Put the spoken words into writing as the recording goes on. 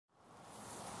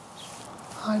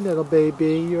Hi, little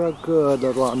baby. You're a good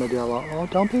little armadillo. Oh,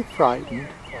 don't be frightened.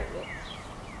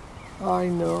 I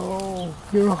know.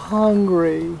 You're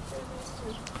hungry.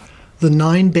 The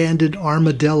nine-banded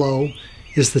armadillo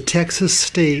is the Texas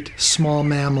state small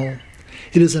mammal.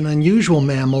 It is an unusual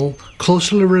mammal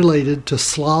closely related to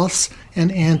sloths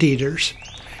and anteaters.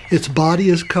 Its body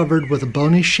is covered with a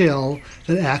bony shell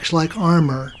that acts like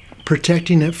armor,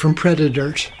 protecting it from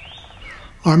predators.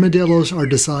 Armadillos are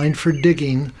designed for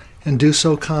digging and do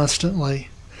so constantly.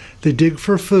 They dig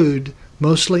for food,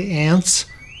 mostly ants,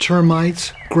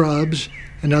 termites, grubs,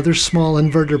 and other small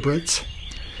invertebrates.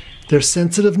 Their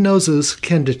sensitive noses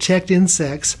can detect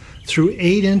insects through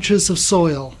 8 inches of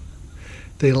soil.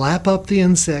 They lap up the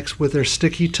insects with their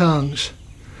sticky tongues.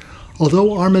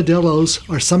 Although armadillos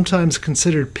are sometimes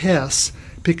considered pests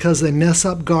because they mess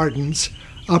up gardens,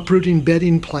 uprooting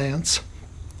bedding plants,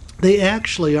 they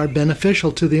actually are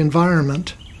beneficial to the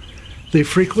environment. They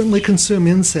frequently consume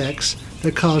insects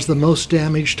that cause the most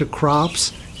damage to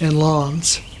crops and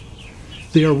lawns.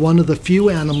 They are one of the few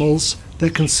animals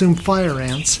that consume fire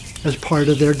ants as part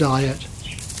of their diet.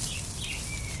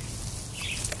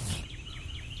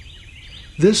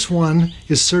 This one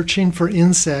is searching for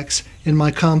insects in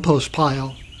my compost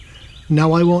pile.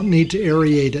 Now I won't need to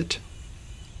aerate it.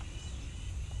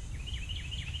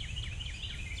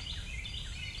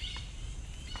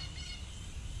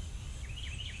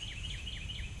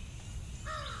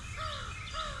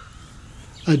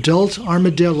 Adult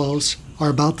armadillos are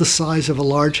about the size of a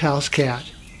large house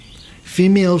cat.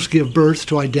 Females give birth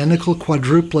to identical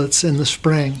quadruplets in the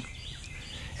spring.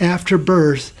 After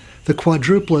birth, the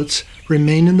quadruplets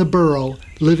remain in the burrow,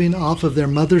 living off of their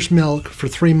mother's milk for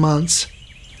 3 months.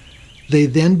 They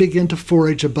then begin to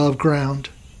forage above ground.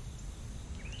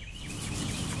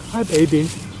 Hi, baby.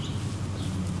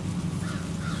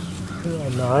 You're a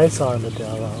nice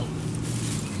armadillo.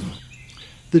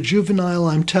 The juvenile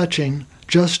I'm touching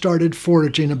just started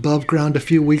foraging above ground a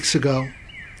few weeks ago.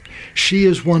 She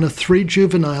is one of 3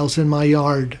 juveniles in my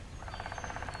yard.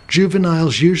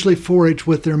 Juveniles usually forage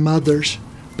with their mothers,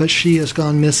 but she has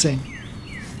gone missing.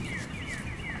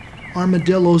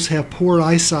 Armadillos have poor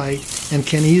eyesight and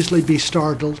can easily be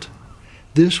startled.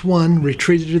 This one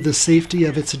retreated to the safety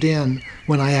of its den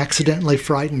when I accidentally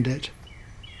frightened it.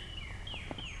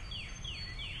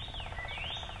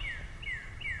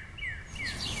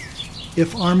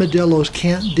 If armadillos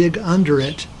can't dig under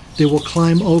it, they will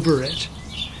climb over it.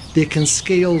 They can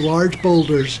scale large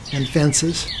boulders and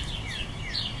fences.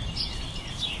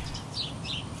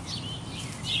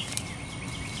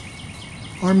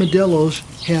 Armadillos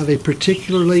have a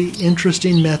particularly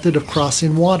interesting method of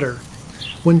crossing water.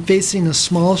 When facing a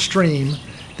small stream,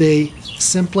 they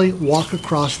simply walk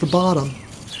across the bottom.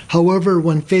 However,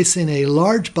 when facing a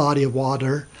large body of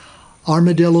water,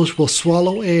 armadillos will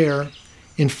swallow air,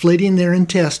 inflating their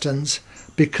intestines,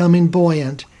 becoming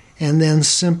buoyant, and then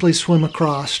simply swim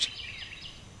across.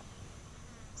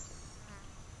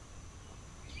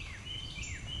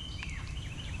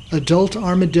 Adult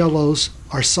armadillos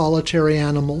are solitary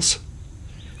animals.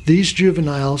 These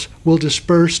juveniles will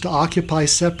disperse to occupy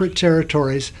separate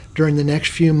territories during the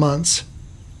next few months.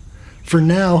 For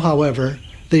now, however,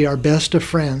 they are best of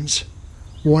friends,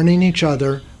 warning each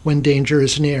other when danger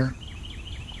is near.